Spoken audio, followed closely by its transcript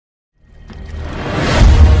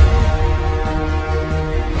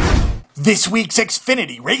This week's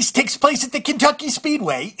Xfinity race takes place at the Kentucky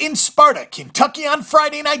Speedway in Sparta, Kentucky on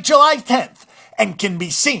Friday night, July 10th, and can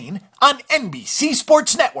be seen on NBC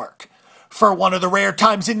Sports Network. For one of the rare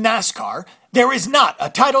times in NASCAR, there is not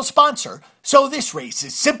a title sponsor, so this race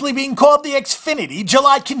is simply being called the Xfinity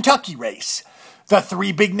July Kentucky race. The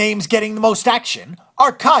three big names getting the most action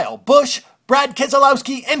are Kyle Busch, Brad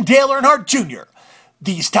Keselowski, and Dale Earnhardt Jr.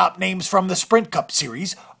 These top names from the Sprint Cup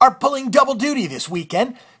Series are pulling double duty this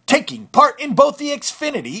weekend, taking part in both the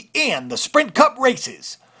Xfinity and the Sprint Cup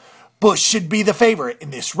races. Busch should be the favorite in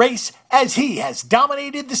this race, as he has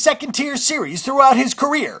dominated the second-tier series throughout his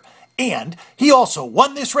career, and he also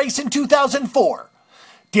won this race in 2004.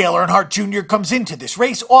 Dale Earnhardt Jr. comes into this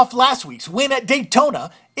race off last week's win at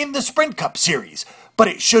Daytona in the Sprint Cup Series, but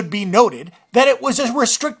it should be noted that it was a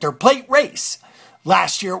restrictor plate race.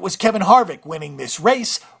 Last year it was Kevin Harvick winning this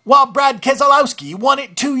race, while Brad Keselowski won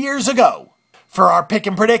it 2 years ago. For our pick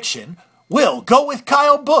and prediction, we'll go with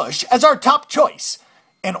Kyle Busch as our top choice,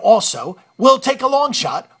 and also we'll take a long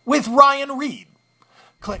shot with Ryan Reed.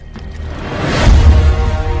 Click.